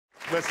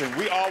Listen,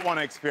 we all want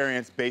to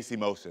experience base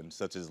emotions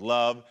such as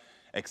love,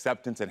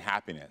 acceptance, and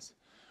happiness.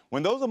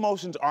 When those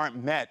emotions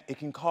aren't met, it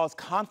can cause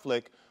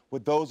conflict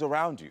with those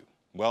around you.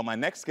 Well, my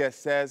next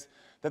guest says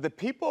that the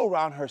people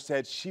around her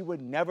said she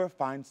would never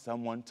find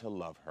someone to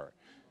love her.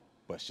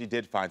 But she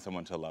did find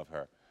someone to love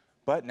her.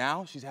 But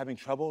now she's having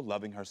trouble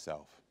loving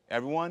herself.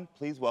 Everyone,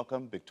 please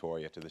welcome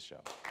Victoria to the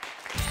show.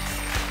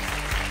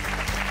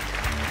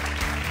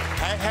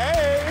 Hey,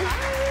 hey!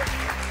 Hi.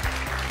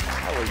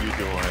 How are you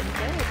doing?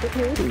 Good to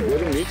meet you. Good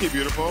to meet you,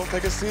 beautiful.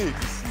 Take a seat.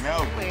 You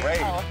smell great.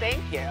 Oh,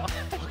 thank you.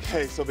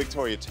 Okay, so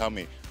Victoria, tell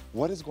me,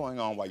 what is going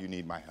on while you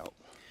need my help?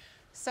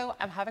 So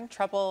I'm having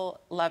trouble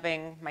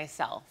loving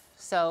myself.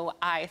 So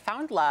I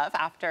found love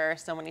after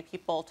so many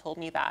people told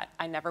me that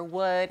I never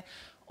would,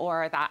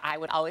 or that I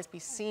would always be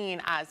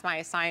seen as my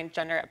assigned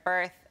gender at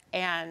birth.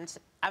 And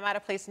I'm at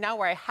a place now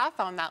where I have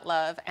found that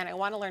love, and I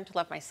want to learn to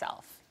love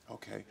myself.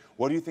 Okay.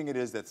 What do you think it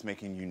is that's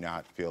making you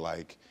not feel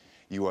like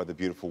you are the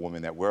beautiful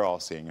woman that we're all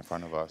seeing in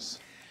front of us?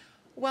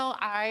 Well,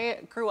 I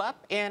grew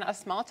up in a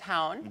small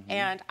town,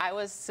 and I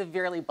was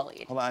severely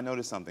bullied. Hold on, I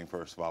noticed something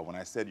first of all. When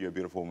I said you're a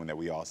beautiful woman that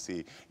we all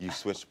see, you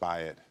switched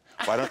by it.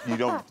 Why don't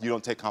you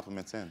don't take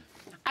compliments in?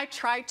 I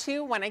try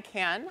to when I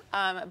can,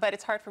 but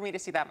it's hard for me to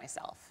see that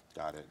myself.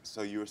 Got it.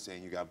 So you were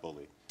saying you got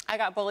bullied. I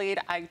got bullied.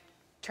 I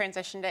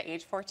transitioned at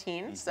age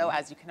 14, so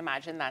as you can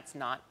imagine, that's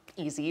not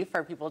easy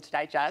for people to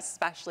digest,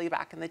 especially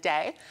back in the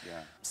day.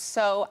 Yeah.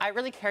 So I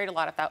really carried a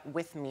lot of that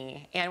with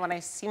me. And when I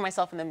see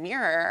myself in the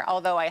mirror,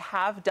 although I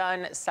have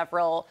done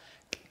several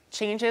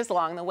changes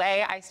along the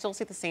way, I still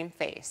see the same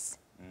face.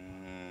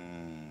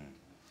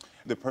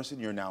 The person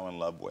you're now in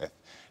love with,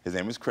 his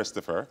name is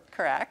Christopher.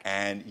 Correct.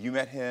 And you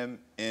met him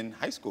in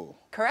high school.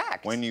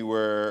 Correct. When you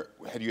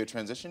had you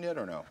transitioned yet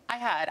or no? I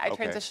had. I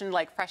Okay. transitioned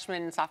like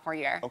freshman and sophomore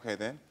year. Okay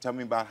then, tell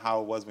me about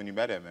how it was when you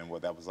met him and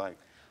what that was like.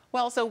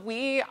 Well, so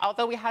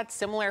although we had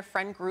similar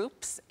friend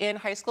groups in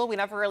high school, we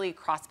never really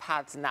crossed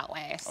paths in that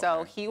way. So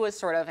Okay. he was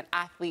sort of an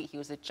athlete, he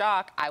was a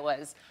jock, I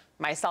was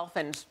myself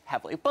and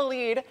heavily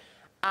bullied.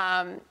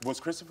 Was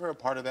Christopher a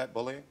part of that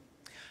bullying?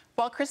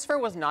 While Christopher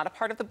was not a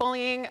part of the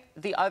bullying,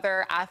 the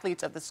other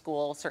athletes of the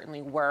school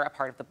certainly were a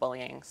part of the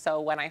bullying.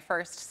 So when I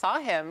first saw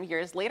him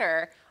years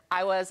later,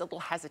 I was a little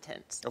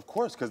hesitant. Of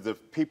course, because the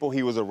people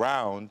he was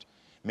around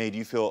made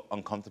you feel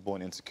uncomfortable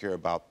and insecure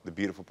about the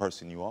beautiful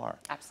person you are.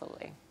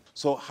 Absolutely.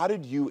 So how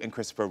did you and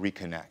Christopher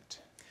reconnect?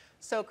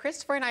 So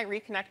Christopher and I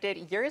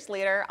reconnected years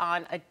later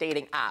on a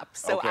dating app.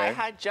 So I Okay.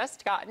 had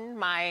just gotten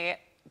my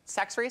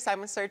sex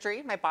reassignment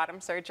surgery, my bottom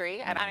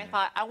surgery, and I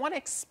thought, I want to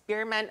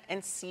experiment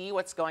and see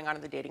what's going on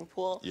in the dating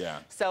pool. Yeah.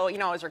 So, you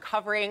know, I was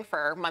recovering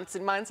for months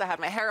and months. I had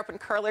my hair up in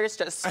curlers,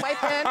 just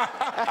swiping,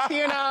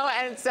 you know,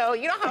 and so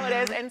you know how it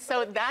is. And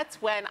so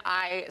that's when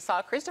I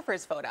saw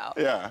Christopher's photo.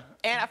 Yeah.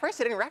 And at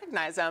first I didn't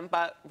recognize him,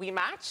 but we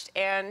matched,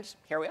 and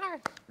here we are.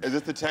 Is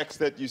this the text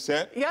that you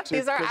sent? Yep, to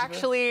these are Christopher?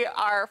 actually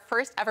our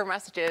first ever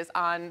messages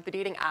on the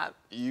dating app.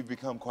 You've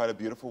become quite a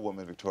beautiful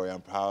woman, Victoria.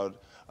 I'm proud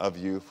of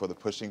you for the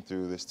pushing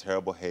through this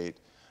terrible hate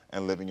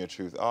and living your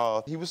truth.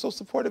 Oh, he was so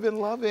supportive and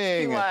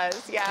loving. He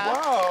was, yeah.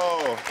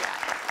 Wow.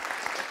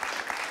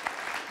 Yeah.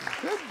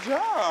 Good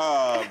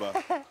job.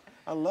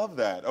 I love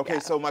that. Okay, Yeah.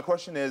 so my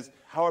question is,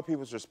 how are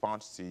people's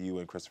response to you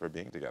and Christopher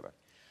being together?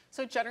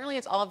 So generally,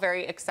 it's all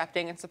very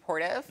accepting and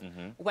supportive.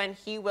 When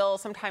he will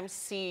sometimes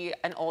see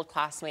an old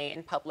classmate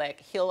in public,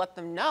 he'll let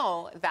them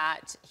know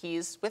that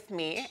he's with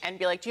me and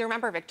be like, do you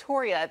remember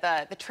Victoria,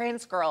 the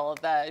trans girl,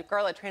 the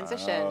girl that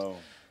transitioned? Oh.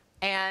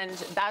 And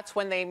that's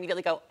when they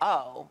immediately go,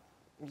 oh,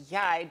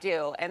 yeah, I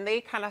do. And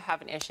they kind of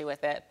have an issue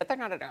with it, but they're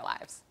not in our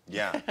lives.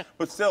 Yeah,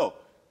 but still,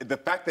 the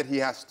fact that he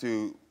has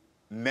to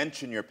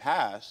mention your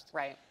past,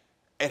 Right.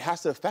 it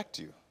has to affect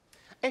you.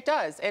 It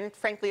does, and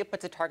frankly, it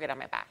puts a target on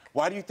my back.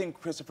 Why do you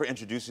think Christopher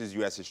introduces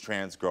you as his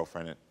trans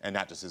girlfriend and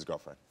not just his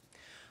girlfriend?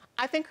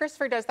 I think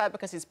Christopher does that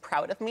because he's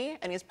proud of me,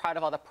 and he's proud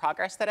of all the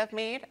progress that I've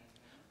made.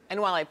 And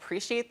while I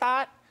appreciate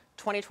that,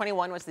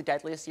 2021 was the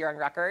deadliest year on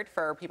record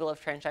for people of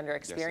transgender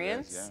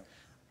experience. Yes, it is,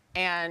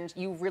 yeah. And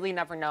you really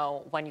never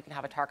know when you can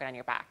have a target on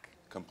your back.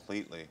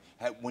 Completely.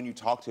 When you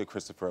talk to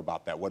Christopher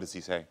about that, what does he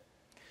say?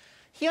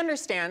 He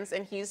understands,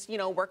 and he's, you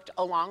know, worked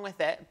along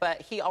with it,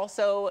 but he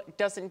also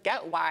doesn't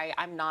get why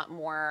I'm not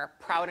more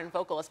proud and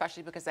vocal,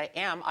 especially because I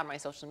am on my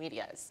social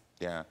medias.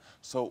 Yeah.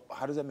 So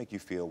how does that make you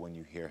feel when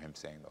you hear him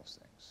saying those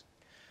things?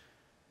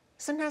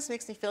 Sometimes it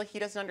makes me feel he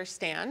doesn't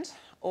understand,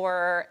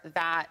 or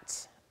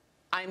that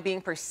I'm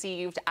being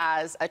perceived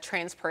as a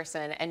trans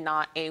person and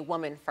not a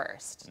woman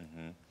first.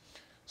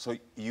 So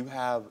you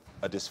have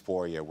a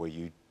dysphoria where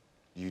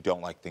you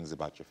don't like things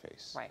about your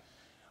face. Right.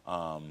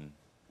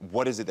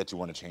 What is it that you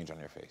want to change on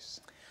your face?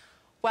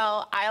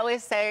 Well, I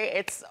always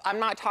say I'm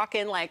not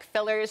talking like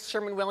fillers,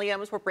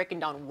 Sherman-Williams, we're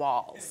breaking down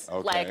walls.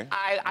 Okay, Like,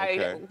 I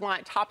okay.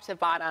 want top to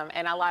bottom,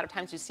 and a lot of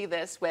times you see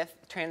this with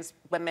trans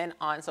women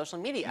on social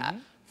media.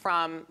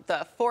 From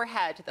the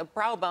forehead, to the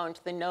brow bone,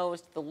 to the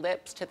nose, to the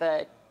lips, to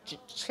the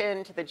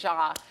chin, to the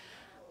jaw.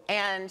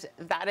 And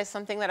that is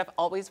something that I've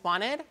always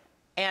wanted,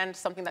 and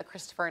something that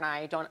Christopher and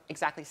I don't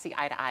exactly see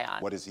eye to eye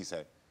on. What does he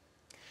say?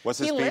 What's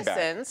his he feedback?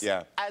 listens,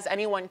 Yeah. as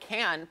anyone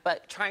can,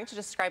 but trying to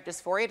describe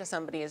dysphoria to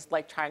somebody is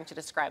like trying to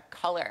describe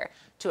color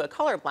to a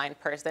colorblind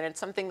person. It's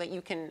something that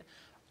you can,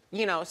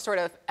 you know, sort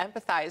of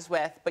empathize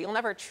with, but you'll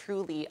never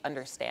truly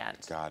understand.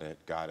 Got it,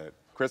 got it.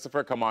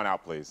 Christopher, come on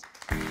out, please.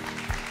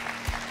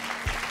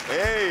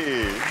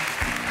 Hey,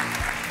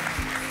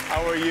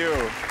 how are you?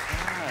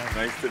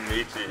 Hi. Nice to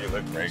meet you. You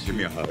look great. Give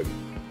me a hug.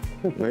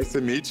 Nice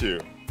to meet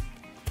you.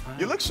 Hi.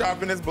 You look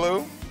sharp in this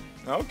blue.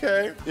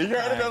 Okay. You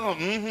heard it?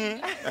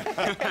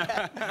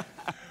 Mm-hmm.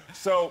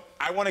 So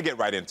I want to get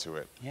right into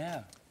it.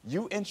 Yeah.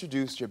 You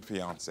introduced your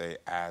fiance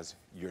as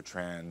your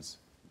trans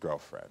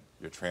girlfriend,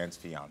 your trans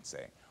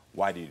fiance.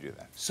 Why do you do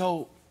that?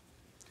 So,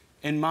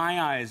 in my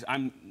eyes,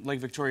 I'm, like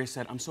Victoria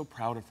said, I'm so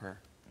proud of her.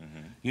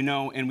 You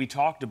know, and we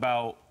talked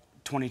about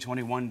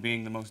 2021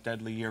 being the most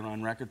deadly year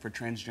on record for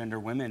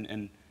transgender women,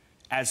 and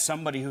as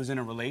somebody who's in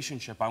a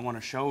relationship, I want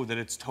to show that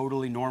it's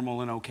totally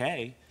normal and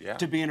okay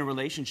to be in a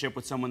relationship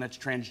with someone that's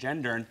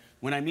transgender. And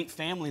when I meet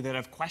family that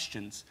have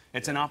questions,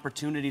 it's an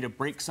opportunity to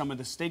break some of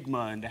the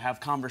stigma and to have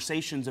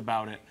conversations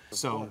about it.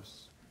 Of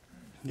course.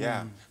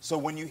 Yeah. So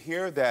when you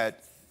hear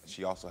that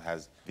she also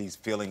has these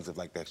feelings of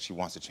like that she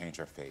wants to change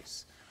her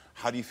face,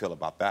 how do you feel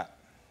about that?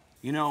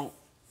 You know,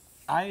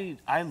 I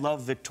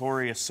love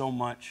Victoria so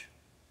much.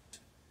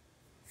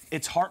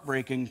 It's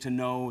heartbreaking to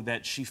know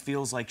that she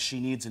feels like she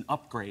needs an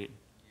upgrade,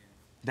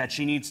 that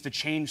she needs to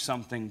change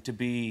something to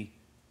be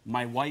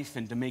my wife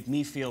and to make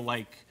me feel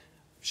like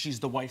she's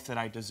the wife that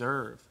I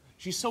deserve.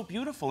 She's so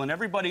beautiful, and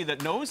everybody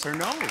that knows her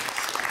knows.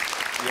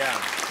 Yeah.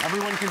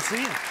 Everyone can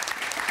see it.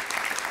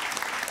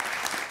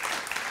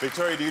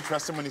 Victoria, do you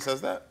trust him when he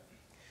says that?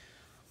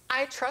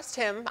 I trust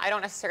him. I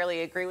don't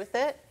necessarily agree with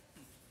it,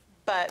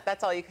 but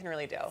that's all you can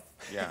really do.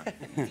 Yeah.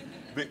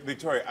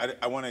 Victoria,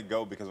 I want to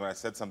go because when I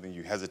said something,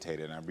 you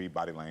hesitated, and I read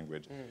body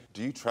language.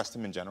 Do you trust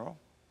him in general?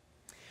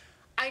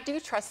 I do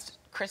trust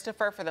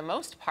Christopher for the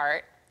most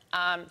part.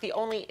 The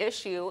only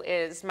issue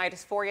is my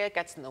dysphoria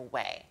gets in the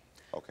way.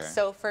 Okay.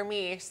 So for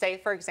me, say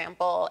for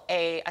example,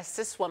 a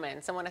cis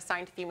woman, someone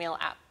assigned female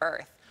at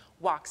birth,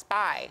 walks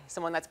by,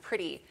 someone that's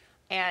pretty,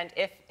 and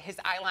if his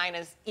eye line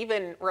is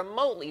even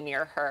remotely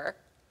near her,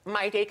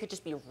 my day could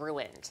just be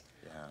ruined.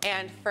 Yeah.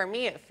 And for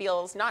me, it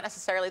feels not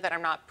necessarily that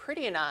I'm not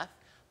pretty enough,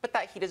 but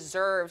that he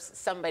deserves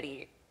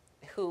somebody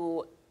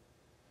who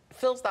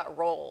fills that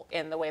role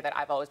in the way that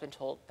I've always been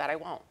told that I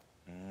won't.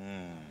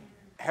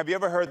 Have you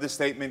ever heard the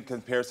statement,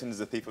 comparison is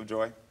a thief of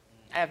joy?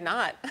 I have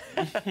not.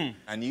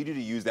 I need you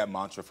to use that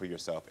mantra for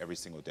yourself every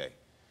single day.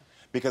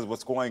 Because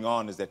what's going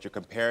on is that you're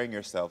comparing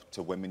yourself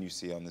to women you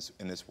see in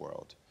this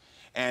world.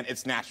 And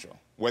it's natural.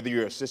 Whether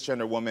you're a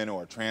cisgender woman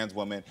or a trans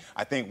woman,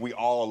 I think we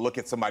all look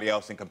at somebody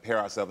else and compare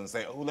ourselves and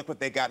say, oh, look what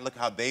they got, look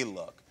how they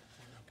look.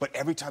 But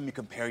every time you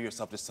compare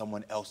yourself to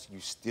someone else, you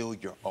steal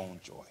your own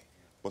joy.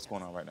 What's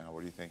going on right now?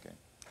 What are you thinking?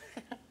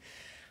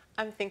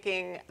 I'm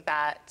thinking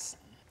that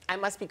I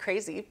must be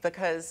crazy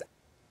because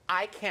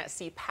I can't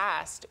see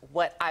past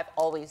what I've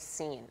always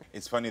seen.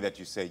 It's funny that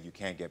you say you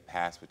can't get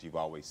past what you've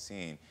always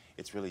seen.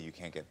 It's really you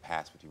can't get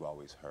past what you've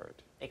always heard.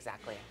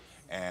 Exactly.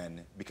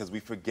 And because we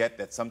forget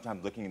that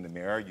sometimes looking in the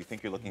mirror, you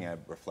think you're looking at a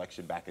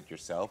reflection back at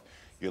yourself.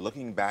 You're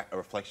looking back, a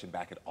reflection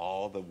back at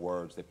all the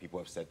words that people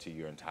have said to you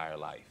your entire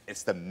life.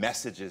 It's the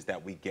messages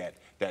that we get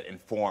that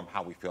inform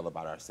how we feel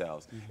about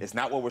ourselves. It's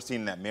not what we're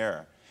seeing in that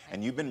mirror.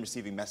 And you've been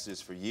receiving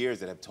messages for years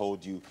that have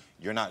told you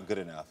you're not good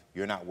enough,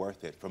 you're not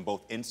worth it, from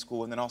both in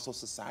school and then also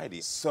society.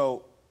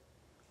 So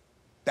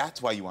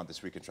that's why you want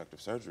this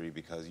reconstructive surgery,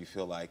 because you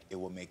feel like it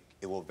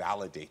will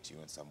validate you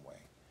in some way.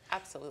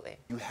 Absolutely.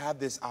 You have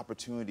this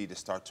opportunity to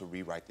start to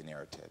rewrite the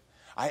narrative.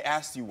 I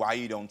asked you why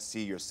you don't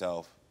see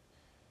yourself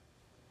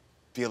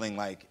feeling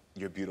like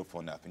you're beautiful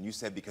enough, and you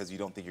said because you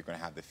don't think you're going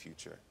to have the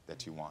future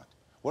that you want.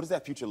 What does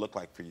that future look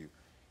like for you?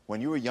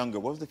 When you were younger,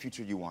 what was the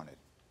future you wanted?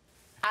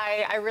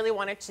 I really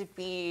wanted to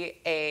be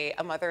a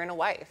mother and a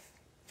wife,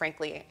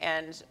 frankly.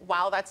 And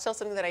while that's still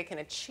something that I can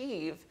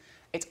achieve,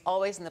 it's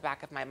always in the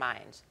back of my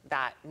mind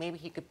that maybe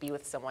he could be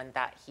with someone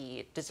that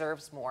he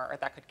deserves more, or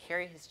that could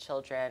carry his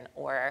children,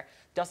 or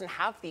doesn't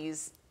have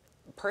these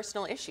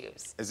personal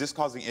issues. Is this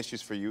causing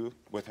issues for you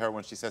with her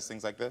when she says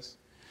things like this?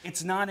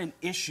 It's not an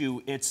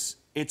issue. It's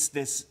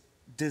this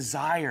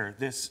desire,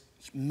 this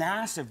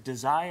massive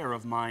desire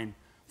of mine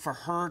for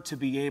her to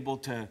be able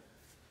to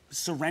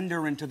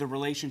surrender into the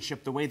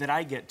relationship the way that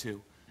I get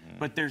to.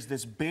 But there's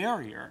this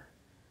barrier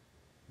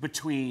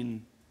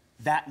between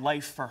that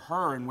life for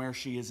her and where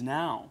she is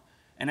now.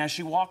 And as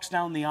she walks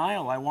down the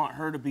aisle, I want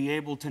her to be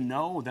able to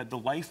know that the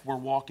life we're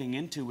walking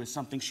into is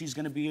something she's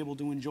going to be able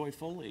to enjoy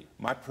fully.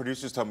 My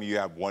producers told me you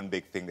have one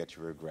big thing that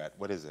you regret.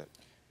 What is it?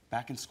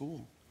 Back in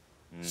school.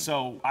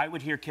 So I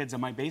would hear kids on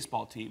my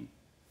baseball team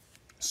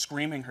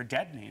screaming her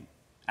dead name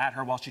at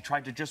her while she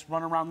tried to just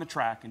run around the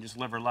track and just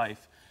live her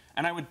life.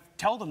 And I would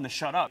tell them to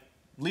shut up,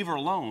 leave her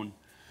alone.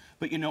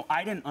 But you know,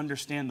 I didn't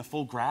understand the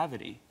full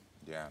gravity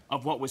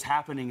of what was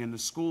happening in the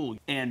school,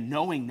 and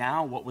knowing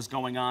now what was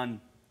going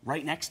on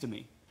right next to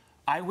me.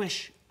 I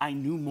wish I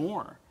knew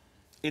more.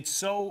 It's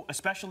so,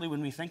 especially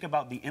when we think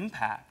about the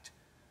impact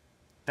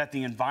that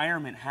the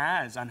environment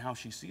has on how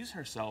she sees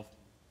herself,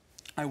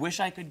 I wish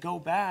I could go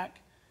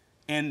back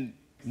and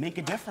make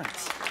a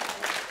difference.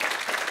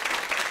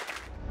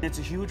 It's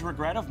a huge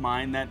regret of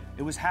mine that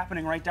it was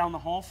happening right down the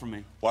hall from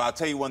me. Well, I'll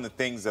tell you, one of the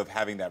things of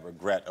having that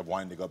regret of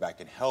wanting to go back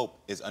and help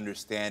is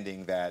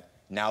understanding that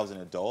now as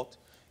an adult,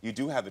 you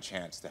do have a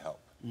chance to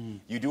help.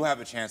 You do have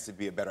a chance to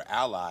be a better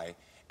ally,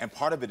 and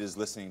part of it is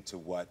listening to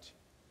what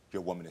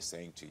your woman is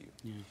saying to you.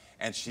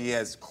 And she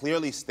has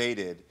clearly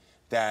stated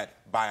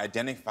that by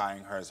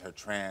identifying her as your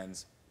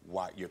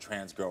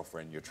trans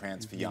girlfriend, your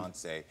trans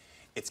fiance,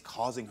 it's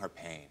causing her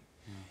pain.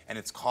 And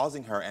it's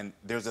causing her, and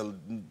there's a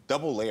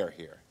double layer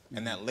here.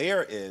 And that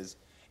layer is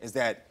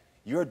that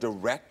you're a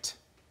direct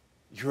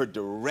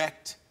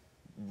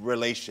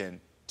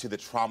relation to the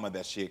trauma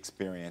that she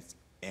experienced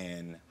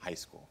in high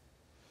school.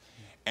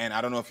 And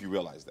I don't know if you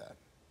realize that.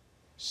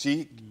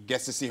 She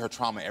gets to see her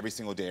trauma every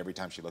single day, every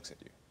time she looks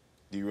at you.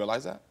 Do you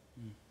realize that?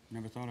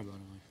 Never thought about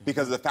it like that.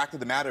 Because the fact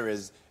of the matter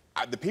is,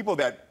 the people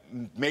that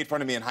made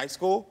fun of me in high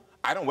school,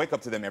 I don't wake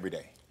up to them every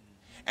day.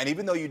 And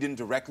even though you didn't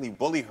directly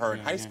bully her in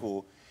high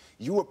school,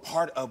 you were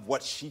part of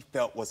what she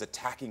felt was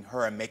attacking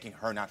her and making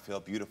her not feel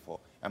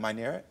beautiful. Am I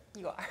near it?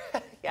 You are.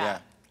 Yeah.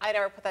 I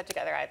never put that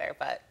together either,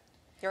 but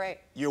you're right.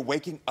 You're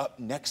waking up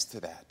next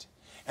to that.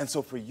 And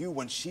so for you,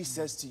 when she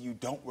says to you,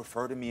 don't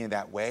refer to me in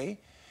that way,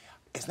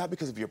 it's not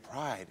because of your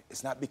pride.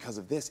 It's not because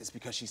of this. It's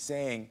because she's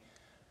saying,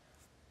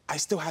 I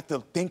still have to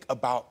think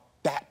about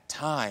that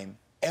time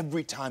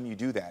every time you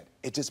do that.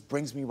 It just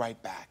brings me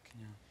right back.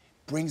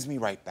 Brings me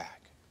right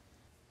back.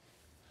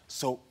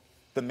 So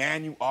the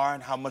man you are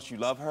and how much you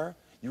love her,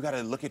 you got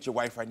to look at your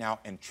wife right now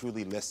and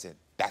truly listen.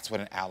 That's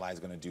what an ally is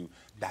going to do.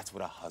 That's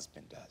what a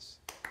husband does.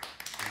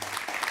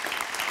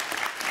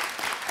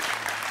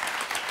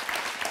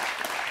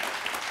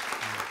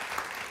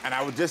 And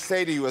I would just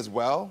say to you as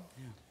well,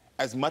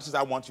 as much as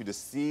I want you to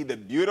see the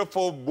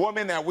beautiful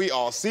woman that we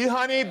all see,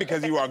 honey,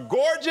 because you are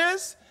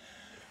gorgeous,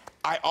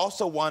 I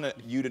also want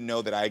you to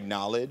know that I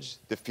acknowledge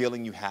the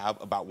feeling you have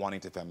about wanting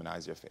to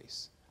feminize your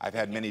face. I've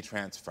had many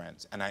trans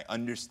friends, and I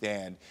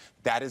understand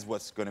that is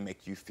what's going to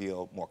make you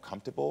feel more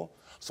comfortable.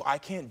 So I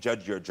can't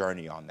judge your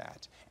journey on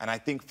that. And I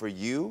think for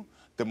you,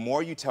 the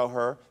more you tell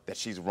her that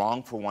she's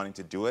wrong for wanting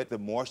to do it, the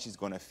more she's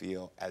going to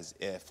feel as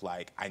if,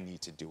 like, I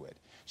need to do it.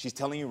 She's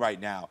telling you right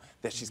now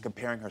that she's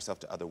comparing herself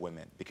to other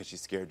women because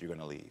she's scared you're going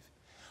to leave.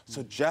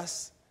 So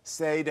just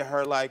say to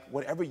her, like,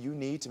 whatever you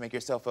need to make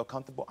yourself feel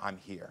comfortable, I'm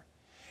here.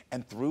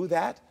 And through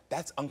that,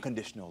 that's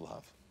unconditional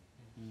love.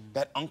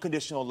 That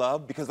unconditional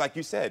love, because like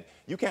you said,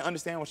 you can't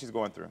understand what she's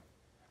going through.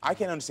 I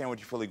can't understand what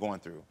you're really going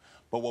through.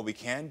 But what we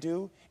can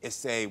do is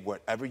say,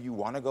 whatever you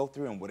want to go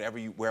through and wherever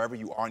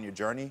you are on your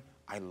journey,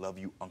 I love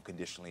you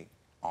unconditionally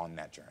on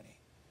that journey.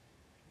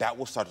 That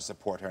will start to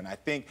support her. And I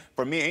think,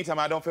 for me, anytime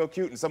I don't feel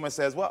cute and someone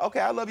says, well,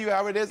 okay, I love you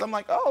however it is, I'm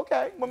like, oh,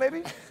 okay, well,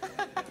 maybe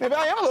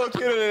I am a little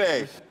cuter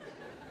today.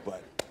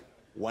 But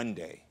one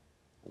day,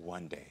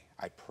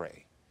 I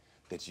pray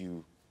that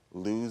you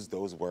lose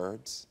those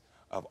words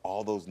of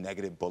all those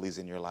negative bullies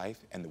in your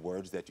life, and the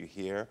words that you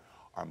hear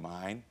are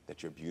mine,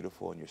 that you're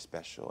beautiful and you're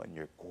special and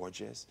you're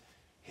gorgeous.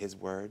 His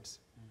words,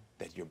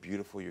 that you're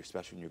beautiful, you're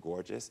special, and you're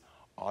gorgeous.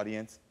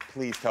 Audience,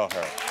 please tell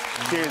her.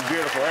 She is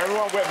beautiful.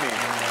 Everyone with me.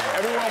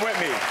 Everyone with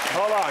me.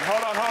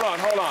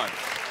 Hold on.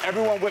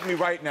 Everyone with me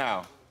right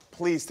now.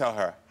 Please tell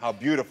her how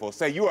beautiful.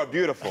 Say, you are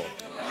beautiful.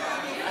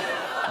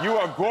 You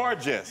are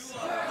gorgeous.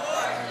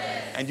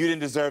 And you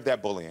didn't deserve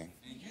that bullying.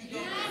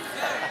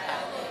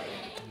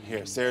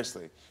 Here,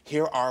 seriously.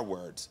 Hear our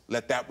words.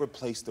 Let that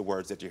replace the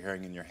words that you're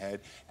hearing in your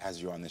head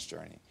as you're on this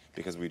journey,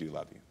 because we do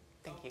love you.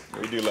 Thank you.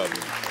 We do love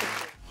you.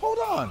 Hold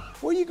on.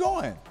 Where are you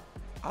going?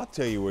 I'll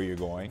tell you where you're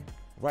going.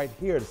 Right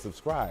here to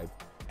subscribe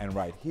and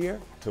right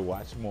here to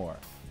watch more.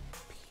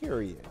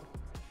 Period.